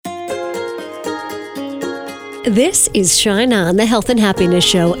This is Shine On, the Health and Happiness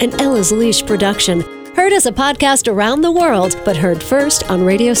Show, an Ella's Leash production. Heard as a podcast around the world, but heard first on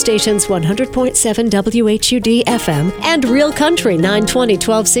radio stations 100.7 WHUD FM and Real Country 920,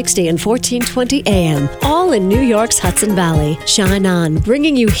 1260, and 1420 AM, all in New York's Hudson Valley. Shine On,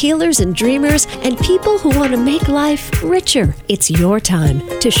 bringing you healers and dreamers and people who want to make life richer. It's your time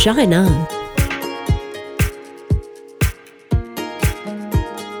to shine on.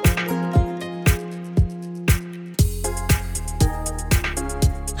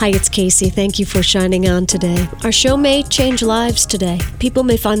 Hi, it's Casey. Thank you for shining on today. Our show may change lives today. People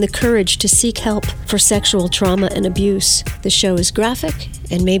may find the courage to seek help for sexual trauma and abuse. The show is graphic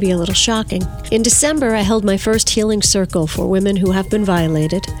and maybe a little shocking. In December, I held my first healing circle for women who have been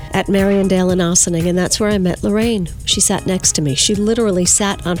violated at Mariandale in Ossining, and that's where I met Lorraine. She sat next to me. She literally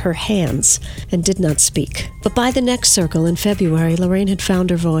sat on her hands and did not speak. But by the next circle in February, Lorraine had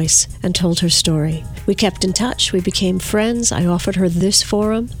found her voice and told her story. We kept in touch. We became friends. I offered her this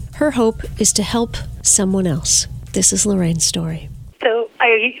forum. Her hope is to help someone else. This is Lorraine's story. So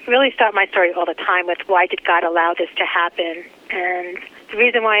I really start my story all the time with why did God allow this to happen? And the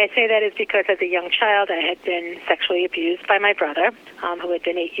reason why I say that is because as a young child, I had been sexually abused by my brother, who had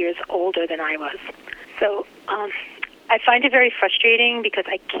been 8 years older than I was. So I find it very frustrating because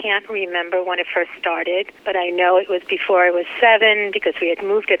I can't remember when it first started, but I know it was before I was 7 because we had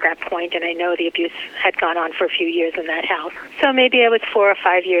moved at that point, and I know the abuse had gone on for a few years in that house. So maybe I was 4 or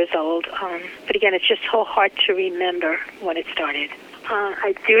 5 years old. But again, it's just so hard to remember when it started.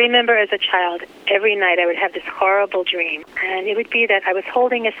 I do remember as a child, every night I would have this horrible dream, and it would be that I was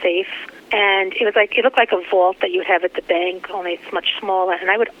holding a safe, and it looked like a vault that you have at the bank, only it's much smaller,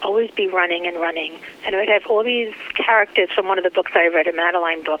 and I would always be running, and I would have all these characters from one of the books I read, a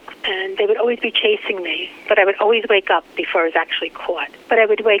Madeline book, and they would always be chasing me, but I would always wake up before I was actually caught. But I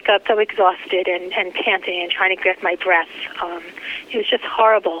would wake up so exhausted and panting and trying to get my breath. It was just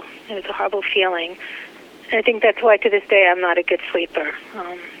horrible. It was a horrible feeling. And I think that's why to this day I'm not a good sleeper.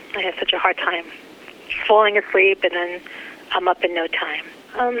 I have such a hard time falling asleep, and then I'm up in no time.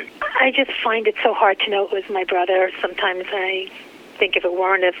 I just find it so hard to know it was my brother. Sometimes I think if it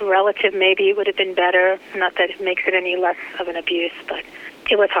weren't a relative, maybe it would have been better. Not that it makes it any less of an abuse, but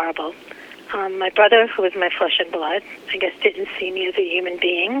it was horrible. My brother, who was my flesh and blood, I guess didn't see me as a human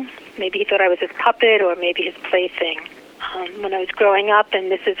being. Maybe he thought I was his puppet or maybe his plaything. When I was growing up,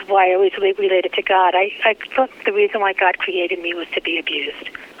 and this is why I always related to God, I thought the reason why God created me was to be abused.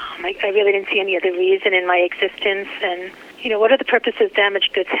 I really didn't see any other reason in my existence. And, what are the purposes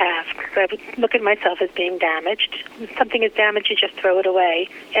damaged goods have? Because I would look at myself as being damaged. When something is damaged, you just throw it away.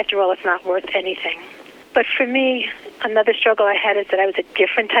 After all, it's not worth anything. But for me, another struggle I had is that I was a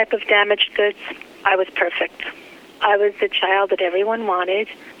different type of damaged goods. I was perfect. I was the child that everyone wanted.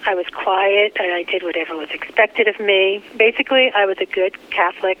 I was quiet, and I did whatever was expected of me. Basically, I was a good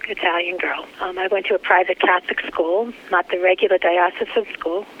Catholic Italian girl. I went to a private Catholic school, not the regular diocesan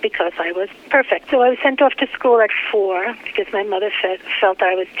school, because I was perfect. So I was sent off to school at 4 because my mother felt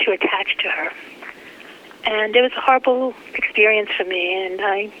I was too attached to her. And it was a horrible experience for me, and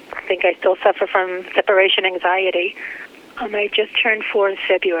I think I still suffer from separation anxiety. I just turned 4 in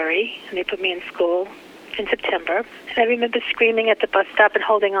February, and they put me in school in September. And I remember screaming at the bus stop and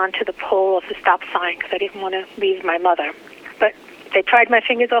holding on to the pole of the stop sign because I didn't want to leave my mother. But they pried my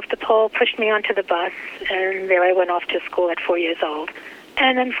fingers off the pole, pushed me onto the bus, and there I went off to school at 4 years old.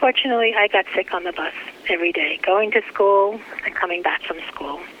 And unfortunately, I got sick on the bus every day, going to school and coming back from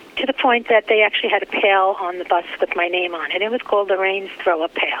school, to the point that they actually had a pail on the bus with my name on it. It was called Lorraine's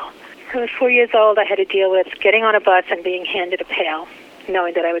Throw-Up Pail. So at 4 years old, I had to deal with getting on a bus and being handed a pail,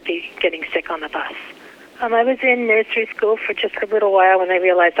 knowing that I would be getting sick on the bus. I was in nursery school for just a little while when I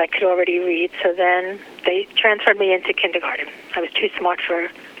realized I could already read, so then they transferred me into kindergarten. I was too smart for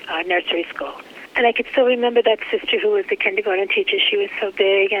nursery school. And I could still remember that sister who was the kindergarten teacher. She was so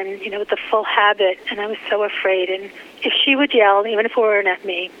big and, with the full habit, and I was so afraid. And if she would yell, even if it weren't at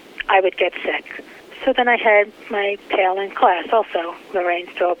me, I would get sick. So then I had my pail in class also, Lorraine's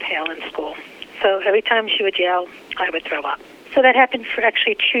Throw-Up Pail in school. So every time she would yell, I would throw up. So that happened for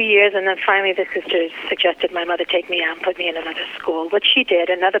actually 2 years, and then finally the sisters suggested my mother take me out and put me in another school, which she did,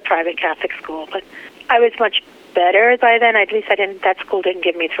 another private Catholic school. But I was much better by then. At least that school didn't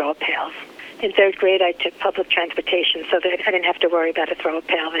give me throw-up pails. In 3rd grade, I took public transportation, so that I didn't have to worry about a throw-up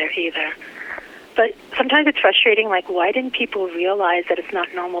pail there either. But sometimes it's frustrating, like, why didn't people realize that it's not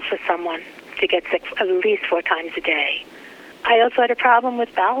normal for someone to get sick at least 4 times a day? I also had a problem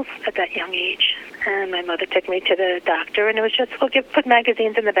with bowels at that young age. And my mother took me to the doctor, and it was just, put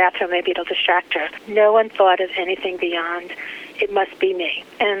magazines in the bathroom, maybe it'll distract her. No one thought of anything beyond, it must be me.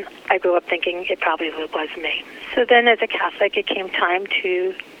 And I grew up thinking it probably was me. So then as a Catholic, it came time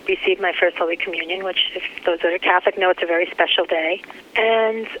to receive my first Holy Communion, which, if those that are Catholic know, it's a very special day.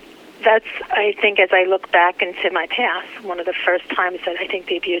 And that's, I think, as I look back into my past, one of the first times that I think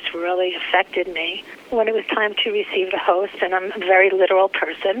the abuse really affected me, when it was time to receive the host, and I'm a very literal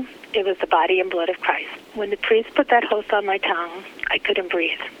person, it was the body and blood of Christ. When the priest put that host on my tongue, I couldn't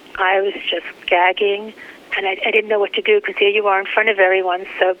breathe. I was just gagging, and I didn't know what to do, because here you are in front of everyone.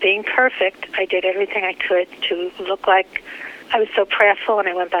 So being perfect, I did everything I could to look like I was so prayerful, and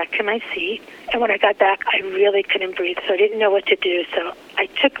I went back to my seat. And when I got back, I really couldn't breathe, so I didn't know what to do. So I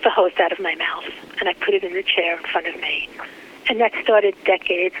took the host out of my mouth, and I put it in the chair in front of me. And that started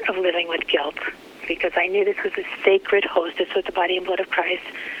decades of living with guilt, because I knew this was a sacred host. This was the body and blood of Christ,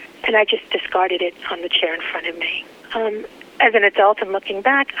 and I just discarded it on the chair in front of me. As an adult and looking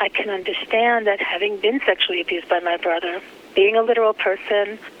back, I can understand that having been sexually abused by my brother, being a literal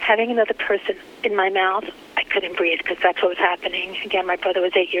person, having another person in my mouth, I couldn't breathe, because that's what was happening. Again, my brother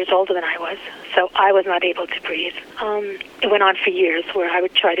was 8 years older than I was, so I was not able to breathe. It went on for years, where I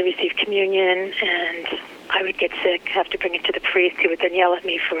would try to receive communion, and I would get sick, have to bring it to the priest, who would then yell at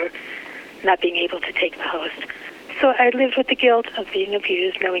me for not being able to take the host. So I lived with the guilt of being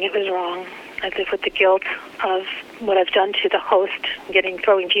abused, knowing it was wrong. I lived with the guilt of what I've done to the host,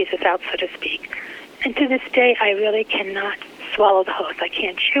 throwing Jesus out, so to speak. And to this day, I really cannot swallow the host. I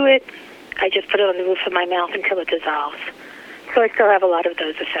can't chew it. I just put it on the roof of my mouth until it dissolves. So I still have a lot of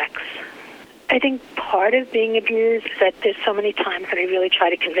those effects. I think part of being abused is that there's so many times that I really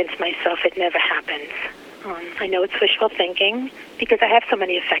try to convince myself it never happens. I know it's wishful thinking, because I have so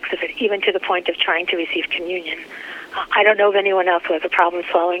many effects of it, even to the point of trying to receive communion. I don't know of anyone else who has a problem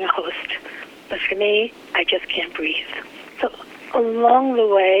swallowing a host, but for me, I just can't breathe. So along the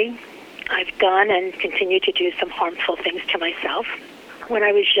way, I've done and continue to do some harmful things to myself. When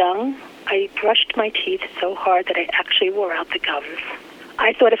I was young, I brushed my teeth so hard that I actually wore out the gums.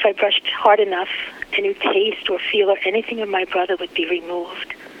 I thought if I brushed hard enough, any taste or feel or anything of my brother would be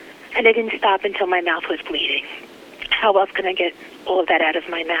removed. And it didn't stop until my mouth was bleeding. How else can I get all of that out of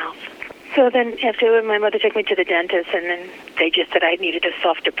my mouth? So then after my mother took me to the dentist, and then they just said I needed a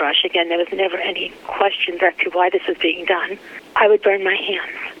softer brush. Again, there was never any questions as to why this was being done. I would burn my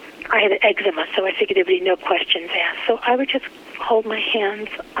hands. I had eczema, so I figured there would be no questions asked. So I would just hold my hands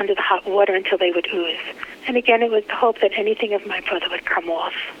under the hot water until they would ooze. And again, it was the hope that anything of my brother would come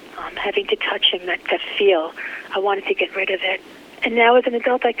off. Having to touch him, that feel, I wanted to get rid of it. And now as an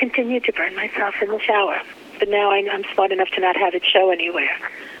adult, I continue to burn myself in the shower. But now I'm smart enough to not have it show anywhere.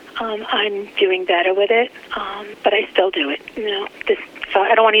 I'm doing better with it, but I still do it. So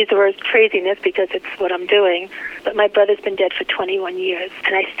I don't want to use the word craziness, because it's what I'm doing, but my brother's been dead for 21 years,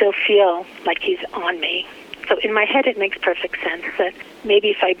 and I still feel like he's on me. So in my head, it makes perfect sense that maybe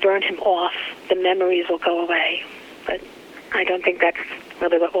if I burn him off, the memories will go away. But I don't think that's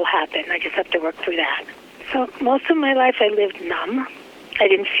really what will happen. I just have to work through that. So most of my life, I lived numb. I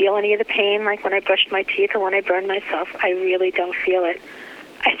didn't feel any of the pain, like when I brushed my teeth or when I burned myself. I really don't feel it.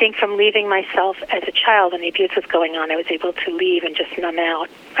 I think from leaving myself as a child when the abuse was going on, I was able to leave and just numb out.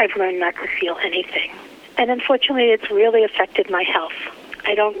 I've learned not to feel anything. And unfortunately, it's really affected my health.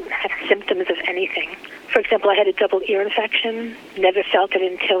 I don't have symptoms of anything. For example, I had a double ear infection, never felt it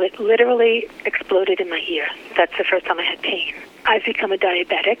until it literally exploded in my ear. That's the first time I had pain. I've become a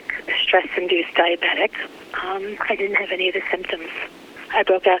diabetic, stress-induced diabetic. I didn't have any of the symptoms. I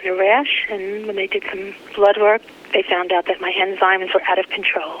broke out in a rash, and when they did some blood work, they found out that my enzymes were out of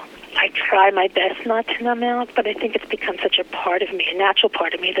control. I try my best not to numb out, but I think it's become such a part of me, a natural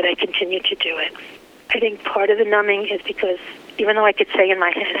part of me, that I continue to do it. I think part of the numbing is because even though I could say in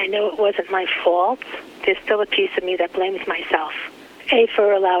my head, I know it wasn't my fault, there's still a piece of me that blames myself. A,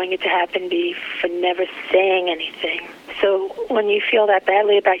 for allowing it to happen, B, for never saying anything. So when you feel that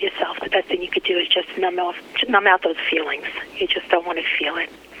badly about yourself, the best thing you could do is just numb out those feelings. You just don't want to feel it.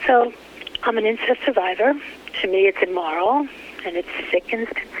 So I'm an incest survivor. To me, it's immoral, and it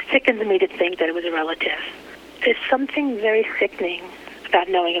sickens me to think that it was a relative. There's something very sickening about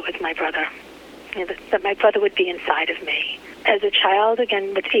knowing it was my brother, that my brother would be inside of me. As a child,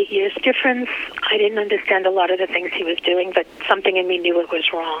 again, with 8 years difference, I didn't understand a lot of the things he was doing, but something in me knew it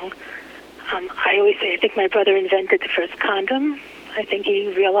was wrong. I always say, I think my brother invented the first condom. I think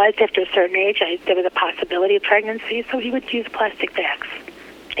he realized after a certain age there was a possibility of pregnancy, so he would use plastic bags.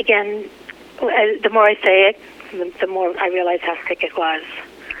 Again, the more I say it, the more I realize how sick it was.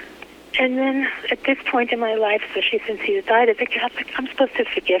 And then at this point in my life, especially since he died as a Catholic, I'm supposed to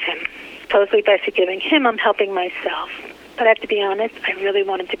forgive him. Supposedly by forgiving him, I'm helping myself. But I have to be honest, I really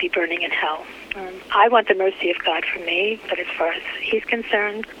want him to be burning in hell. I want the mercy of God for me, but as far as he's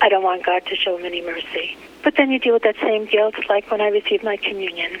concerned, I don't want God to show him any mercy. But then you deal with that same guilt, like when I received my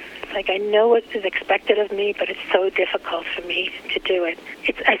communion. It's like I know what is expected of me, but it's so difficult for me to do it.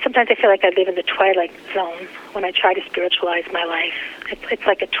 Sometimes I feel like I live in the twilight zone when I try to spiritualize my life. It's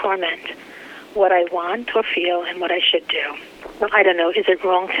like a torment, what I want or feel and what I should do. Well, I don't know, is it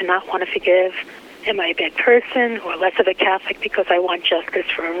wrong to not want to forgive? Am I a bad person or less of a Catholic because I want justice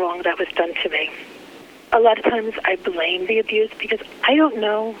for a wrong that was done to me? A lot of times I blame the abuse because I don't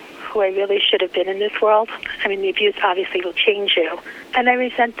know who I really should have been in this world. I mean, the abuse obviously will change you. And I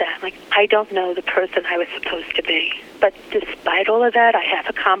resent that. Like, I don't know the person I was supposed to be. But despite all of that, I have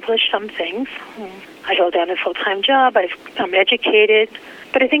accomplished some things. I held down a full-time job. I'm educated.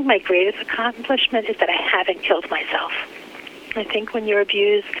 But I think my greatest accomplishment is that I haven't killed myself. I think when you're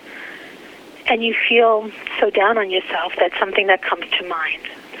abused and you feel so down on yourself, that's something that comes to mind.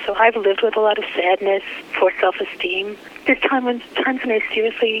 So I've lived with a lot of sadness, poor self-esteem. There's times when I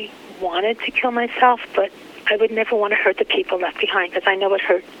seriously wanted to kill myself, but I would never want to hurt the people left behind because I know what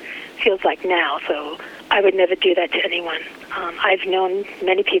hurt feels like now, so I would never do that to anyone. I've known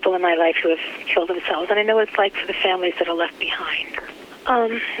many people in my life who have killed themselves, and I know what it's like for the families that are left behind.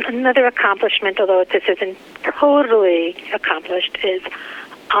 Another accomplishment, although this isn't totally accomplished, is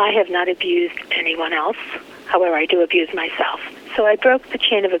I have not abused anyone else. However, I do abuse myself. So I broke the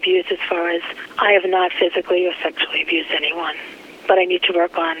chain of abuse as far as I have not physically or sexually abused anyone, but I need to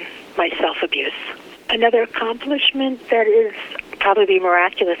work on my self-abuse. Another accomplishment that is probably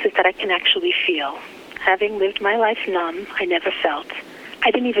miraculous is that I can actually feel. Having lived my life numb, I never felt.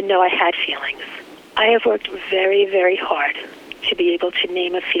 I didn't even know I had feelings. I have worked very, very hard to be able to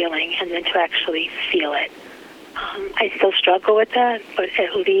name a feeling and then to actually feel it. I still struggle with that, but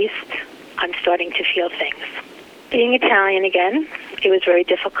at least I'm starting to feel things. Being Italian again, it was very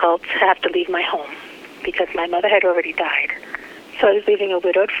difficult to have to leave my home because my mother had already died. So I was leaving a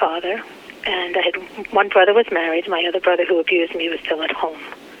widowed father, and I had one brother was married. My other brother who abused me was still at home.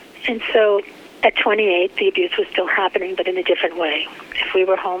 And so at 28, the abuse was still happening, but in a different way. If we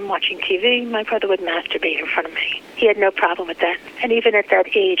were home watching TV, my brother would masturbate in front of me. He had no problem with that. And even at that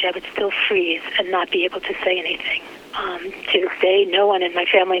age, I would still freeze and not be able to say anything. To this day, no one in my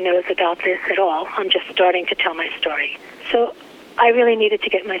family knows about this at all. I'm just starting to tell my story. So I really needed to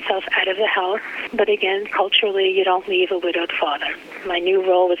get myself out of the house. But again, culturally, you don't leave a widowed father. My new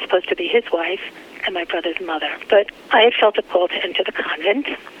role was supposed to be his wife and my brother's mother. But I had felt a call to enter the convent,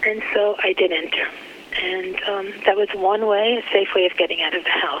 and so I did enter. And that was one way, a safe way of getting out of the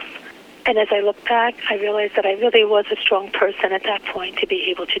house. And as I look back, I realized that I really was a strong person at that point to be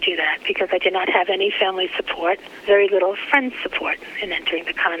able to do that because I did not have any family support, very little friend support in entering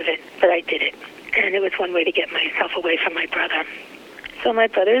the convent, but I did it. And it was one way to get myself away from my brother. So my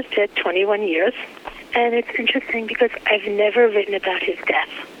brother is dead 21 years, and it's interesting because I've never written about his death.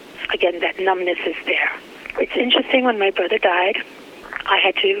 Again, that numbness is there. It's interesting, when my brother died, I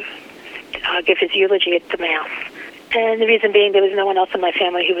had to give his eulogy at the Mass. And the reason being, there was no one else in my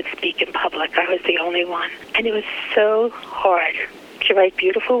family who would speak in public. I was the only one. And it was so hard to write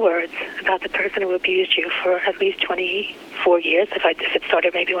beautiful words about the person who abused you for at least 24 years, if it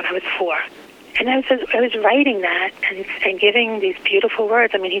started maybe when I was 4. And I was writing that and giving these beautiful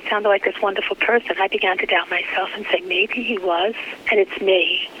words. I mean, he sounded like this wonderful person. I began to doubt myself and say, maybe he was, and it's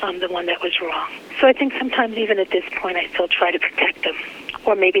me. I'm the one that was wrong. So I think sometimes even at this point, I still try to protect him.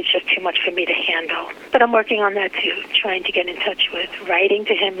 Or maybe it's just too much for me to handle. But I'm working on that too, trying to get in touch with, writing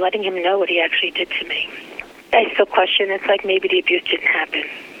to him, letting him know what he actually did to me. I still question, it's like maybe the abuse didn't happen.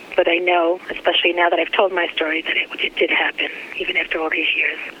 But I know, especially now that I've told my story, that it did happen, even after all these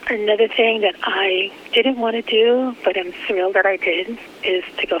years. Another thing that I didn't want to do, but I'm thrilled that I did, is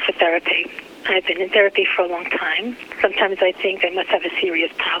to go for therapy. I've been in therapy for a long time. Sometimes I think I must have a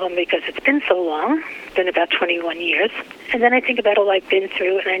serious problem because it's been so long. It's been about 21 years. And then I think about all I've been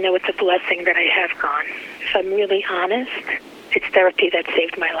through, and I know it's a blessing that I have gone. If I'm really honest, it's therapy that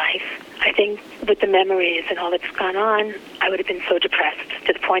saved my life. I think with the memories and all that's gone on, I would have been so depressed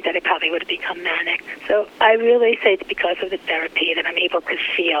to the point that I probably would have become manic. So I really say it's because of the therapy that I'm able to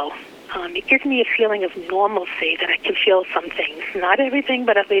feel. It gives me a feeling of normalcy, that I can feel some things. Not everything,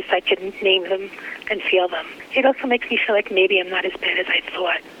 but at least I can name them and feel them. It also makes me feel like maybe I'm not as bad as I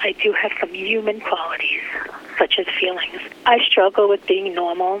thought. I do have some human qualities, such as feelings. I struggle with being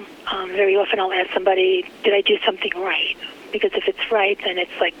normal. Very often I'll ask somebody, did I do something right? because if it's right, then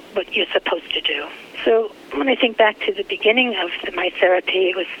it's like what you're supposed to do. So when I think back to the beginning of my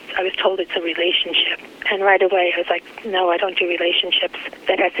therapy, I was told it's a relationship. And right away I was like, no, I don't do relationships.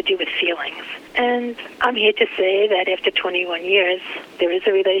 That has to do with feelings. And I'm here to say that after 21 years, there is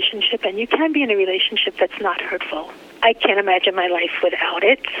a relationship, and you can be in a relationship that's not hurtful. I can't imagine my life without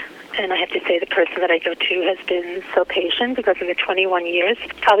it. And I have to say the person that I go to has been so patient, because in the 21 years,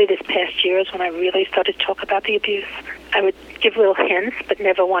 probably this past year is when I really started to talk about the abuse. I would give little hints, but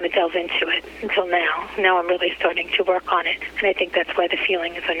never want to delve into it until now. Now I'm really starting to work on it. And I think that's why the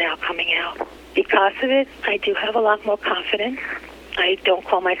feelings are now coming out. Because of it, I do have a lot more confidence. I don't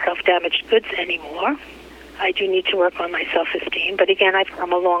call myself damaged goods anymore. I do need to work on my self-esteem. But again, I've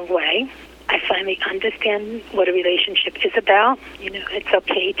come a long way. I finally understand what a relationship is about. It's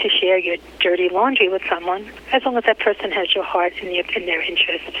okay to share your dirty laundry with someone as long as that person has your heart and their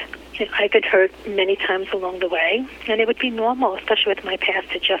interest. I've been hurt many times along the way, and it would be normal, especially with my past,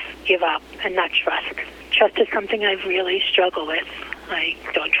 to just give up and not trust. Trust is something I really struggle with. I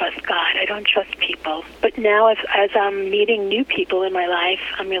don't trust God. I don't trust people. But now as I'm meeting new people in my life,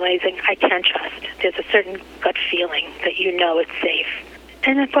 I'm realizing I can trust. There's a certain gut feeling that it's safe.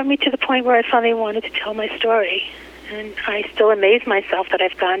 And it brought me to the point where I finally wanted to tell my story. And I still amaze myself that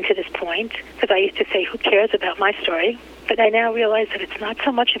I've gotten to this point, because I used to say, who cares about my story? But I now realize that it's not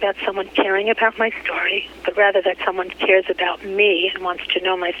so much about someone caring about my story, but rather that someone cares about me and wants to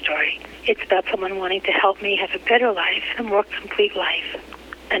know my story. It's about someone wanting to help me have a better life, a more complete life.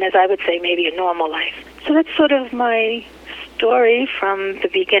 And as I would say, maybe a normal life. So that's sort of my story from the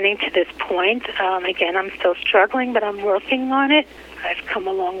beginning to this point. Again, I'm still struggling, but I'm working on it. I've come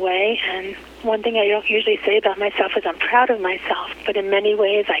a long way, and one thing I don't usually say about myself is I'm proud of myself, but in many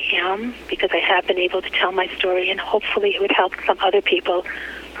ways I am, because I have been able to tell my story, and hopefully it would help some other people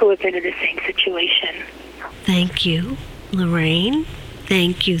who have been in the same situation. Thank you, Lorraine.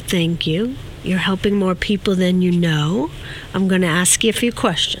 Thank you. You're helping more people than you know. I'm going to ask you a few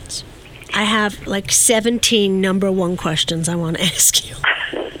questions. I have like 17 number one questions I want to ask you.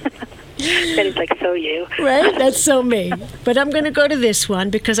 That is like so you. Right? That's so me. But I'm going to go to this one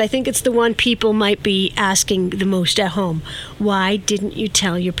because I think it's the one people might be asking the most at home. Why didn't you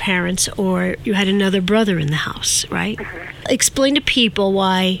tell your parents, or you had another brother in the house, right? Mm-hmm. Explain to people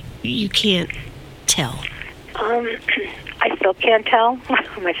why you can't tell. I still can't tell.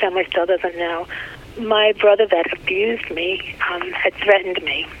 My family still doesn't know. My brother that abused me had threatened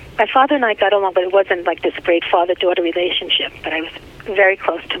me. My father and I got along, but it wasn't like this great father-daughter relationship, but I was very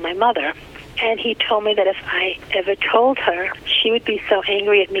close to my mother. And he told me that if I ever told her, she would be so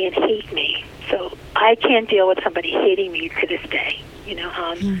angry at me and hate me. So I can't deal with somebody hating me to this day.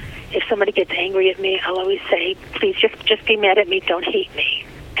 If somebody gets angry at me, I'll always say, please just be mad at me, don't hate me.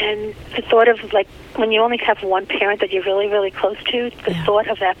 And the thought of, like, when you only have one parent that you're really, really close to, the thought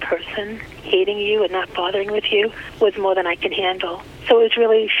of that person hating you and not bothering with you was more than I can handle. So it was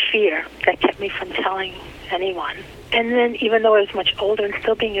really fear that kept me from telling anyone. And then even though I was much older and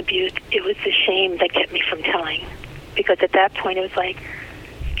still being abused, it was the shame that kept me from telling. Because at that point it was like,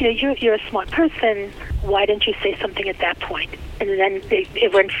 you're a smart person, why didn't you say something at that point? And then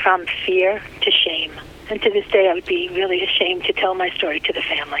it went from fear to shame. And to this day, I would be really ashamed to tell my story to the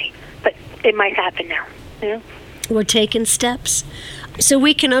family. But it might happen now. We're taking steps. So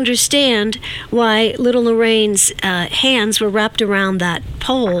we can understand why little Lorraine's hands were wrapped around that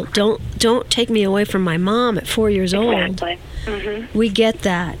pole. Don't take me away from my mom at 4 years old. Exactly. Mm-hmm. We get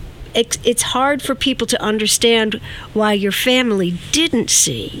that. It's hard for people to understand why your family didn't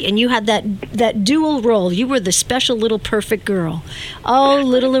see. And you had that dual role. You were the special little perfect girl. Oh,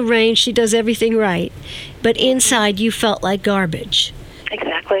 little Lorraine, she does everything right. But inside you felt like garbage.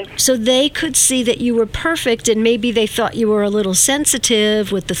 Exactly. So they could see that you were perfect, and maybe they thought you were a little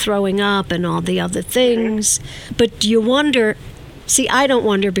sensitive with the throwing up and all the other things. Mm-hmm. But do you wonder? See, I don't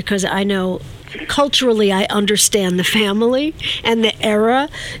wonder, because I know culturally I understand the family and the era.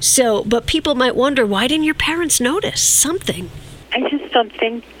 So, but people might wonder, why didn't your parents notice something? I just don't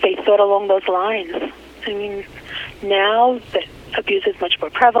think they thought along those lines. I mean, now that abuse is much more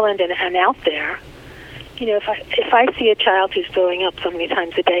prevalent and out there, if I see a child who's throwing up so many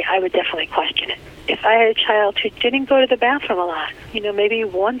times a day, I would definitely question it. If I had a child who didn't go to the bathroom a lot, maybe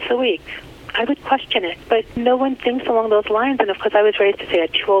once a week, I would question it. But no one thinks along those lines. And of course, I was raised to say I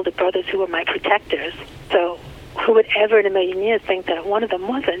had two older brothers who were my protectors. So who would ever in a million years think that one of them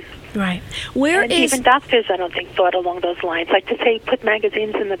wasn't? Right. Even doctors, I don't think, thought along those lines. Like to say, put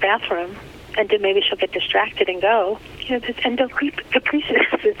magazines in the bathroom, and then maybe she'll get distracted and go. This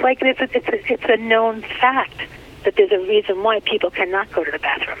endocapricious. It's like it's a known fact that there's a reason why people cannot go to the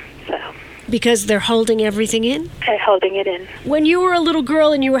bathroom. So Because they're holding everything in? Holding it in. When you were a little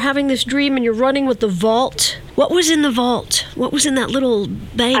girl and you were having this dream and you're running with the vault, what was in the vault? What was in that little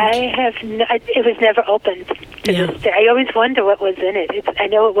bank? It was never opened to this day. I always wonder what was in it. I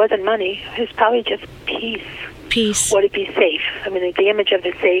know it wasn't money. It was probably just peace. Peace. Or to be safe. I mean, the image of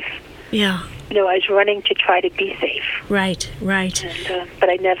the safe. Yeah. I was running to try to be safe. Right. And, but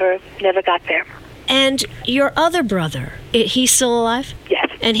I never got there. And your other brother, he's still alive? Yes.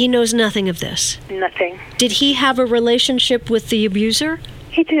 And he knows nothing of this? Nothing. Did he have a relationship with the abuser?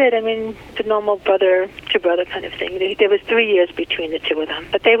 He did. I mean, the normal brother-to-brother kind of thing. There was 3 years between the two of them,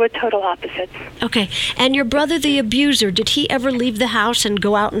 but they were total opposites. Okay. And your brother, the abuser, did he ever leave the house and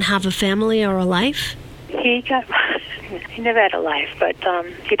go out and have a family or a life? He never had a life, but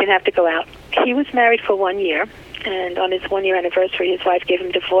he didn't have to go out. He was married for 1 year, and on his 1 year anniversary, his wife gave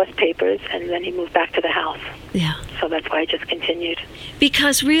him divorce papers, and then he moved back to the house. Yeah. So that's why I just continued.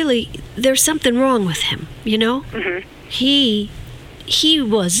 Because really, there's something wrong with him, you know? Mm-hmm. He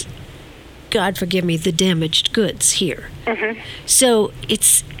was, God forgive me, the damaged goods here. Mm-hmm. So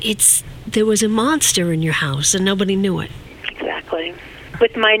there was a monster in your house, and nobody knew it. Exactly.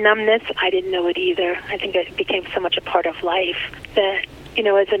 With my numbness, I didn't know it either. I think it became so much a part of life that,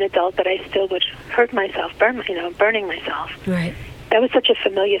 as an adult, that I still would hurt myself, burning myself. Right. That was such a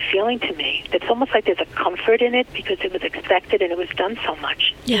familiar feeling to me. It's almost like there's a comfort in it because it was expected and it was done so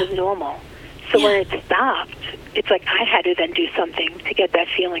much. Yeah. It was normal. So when it stopped, it's like I had to then do something to get that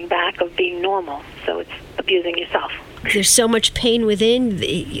feeling back of being normal. So it's abusing yourself. There's so much pain within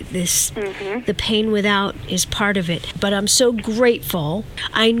the pain without is part of it. But I'm so grateful.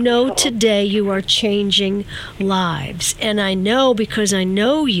 I know today you are changing lives. And I know because I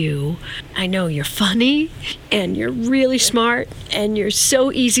know you're funny and you're really smart and you're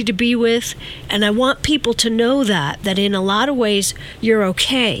so easy to be with. And I want people to know that in a lot of ways you're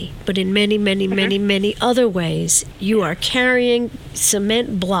okay. But in many, many, many, many other ways, you are carrying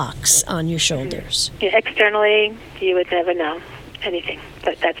cement blocks on your shoulders. Yeah, externally, you would never know anything.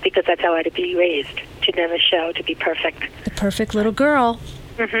 But that's because that's how I had to be raised, to never show, to be perfect. The perfect little girl.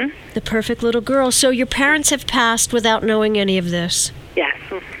 Mm-hmm. The perfect little girl. So your parents have passed without knowing any of this? Yes.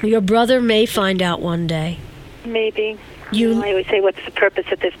 Your brother may find out one day. Maybe. I always say, what's the purpose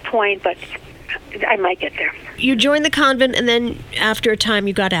at this point? But I might get there. You joined the convent, and then after a time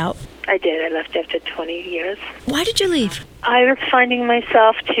you got out. I did. I left after 20 years. Why did you leave? I was finding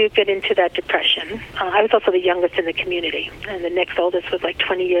myself to get into that depression. I was also the youngest in the community, and the next oldest was like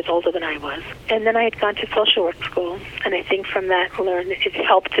 20 years older than I was. And then I had gone to social work school, and I think from that learned it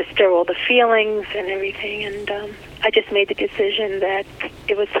helped to stir all the feelings and everything. And I just made the decision that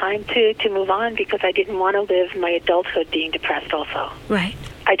it was time to move on because I didn't want to live my adulthood being depressed also. Right.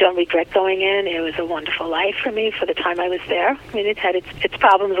 I don't regret going in. It was a wonderful life for me for the time I was there. I mean, it had its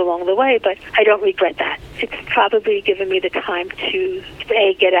problems along the way, but I don't regret that. It's probably given me the time to,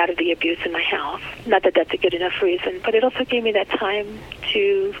 A, get out of the abuse in my house. Not that that's a good enough reason, but it also gave me that time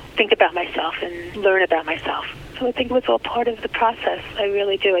to think about myself and learn about myself. So I think it was all part of the process. I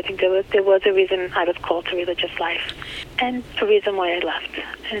really do. I think there was a reason I was called to religious life and a reason why I left.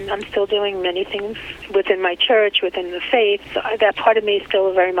 And I'm still doing many things within my church, within the faith. So that part of me is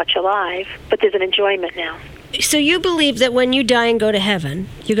still very much alive, but there's an enjoyment now. So you believe that when you die and go to heaven,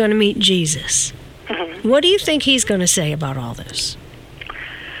 you're going to meet Jesus. Mm-hmm. What do you think he's going to say about all this?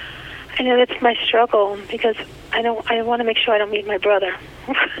 I know that's my struggle because I want to make sure I don't meet my brother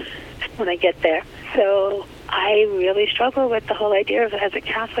when I get there. So I really struggle with the whole idea of, as a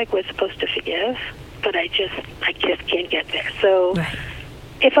Catholic, we're supposed to forgive, but I just can't get there. So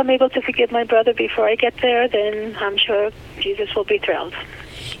if I'm able to forgive my brother before I get there, then I'm sure Jesus will be thrilled.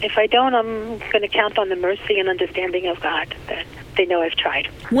 If I don't, I'm going to count on the mercy and understanding of God that they know I've tried.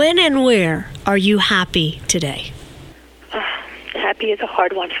 When and where are you happy today? Happy is a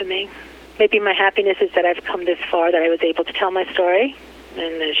hard one for me. Maybe my happiness is that I've come this far, that I was able to tell my story.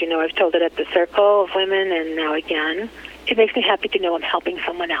 And as you know, I've told it at the Circle of Women and now again. It makes me happy to know I'm helping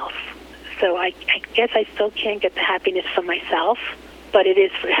someone else. So I guess I still can't get the happiness from myself, but it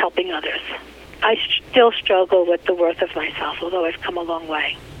is for helping others. I still struggle with the worth of myself, although I've come a long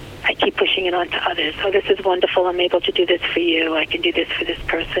way. I keep pushing it on to others. Oh, this is wonderful. I'm able to do this for you. I can do this for this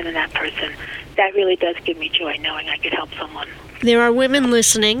person and that person. That really does give me joy, knowing I could help someone. There are women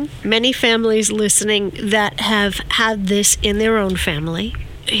listening, many families listening, that have had this in their own family.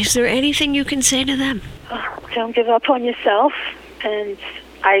 Is there anything you can say to them? Don't give up on yourself. And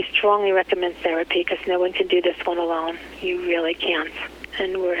I strongly recommend therapy because no one can do this one alone. You really can't.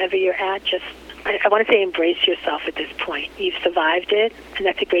 And wherever you're at, I want to say embrace yourself at this point. You've survived it, and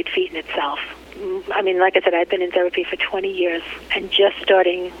that's a great feat in itself. I mean, like I said, I've been in therapy for 20 years and just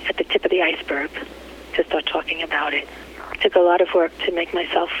starting at the tip of the iceberg to start talking about it. It took a lot of work to make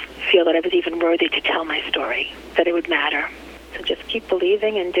myself feel that I was even worthy to tell my story, that it would matter. So just keep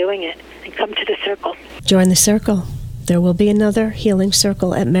believing and doing it and come to the circle. Join the circle. There will be another healing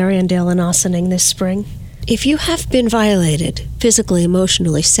circle at Mariandale and Ossining this spring. If you have been violated, physically,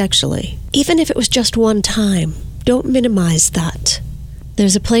 emotionally, sexually, even if it was just one time, don't minimize that.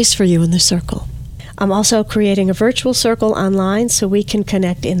 There's a place for you in the circle. I'm also creating a virtual circle online so we can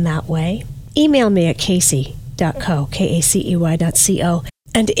connect in that way. Email me at Kacey.co, Kacey.co.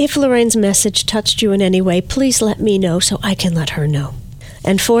 And if Lorraine's message touched you in any way, please let me know so I can let her know.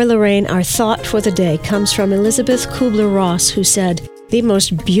 And for Lorraine, our thought for the day comes from Elizabeth Kubler-Ross, who said, "The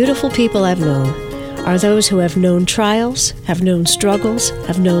most beautiful people I've known are those who have known trials, have known struggles,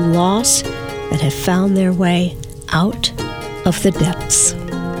 have known loss, that have found their way out of the depths."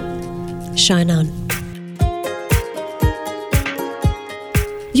 Shine on.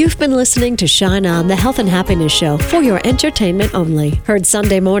 You've been listening to Shine On, the Health and Happiness Show, for your entertainment only. Heard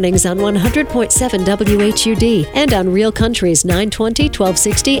Sunday mornings on 100.7 WHUD and on Real Country's 920,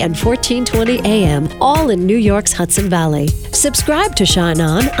 1260, and 1420 AM, all in New York's Hudson Valley. Subscribe to Shine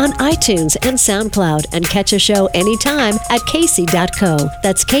On iTunes and SoundCloud and catch a show anytime at Kacey.co.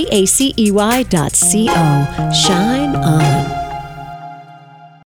 That's KACEY.co. Shine on.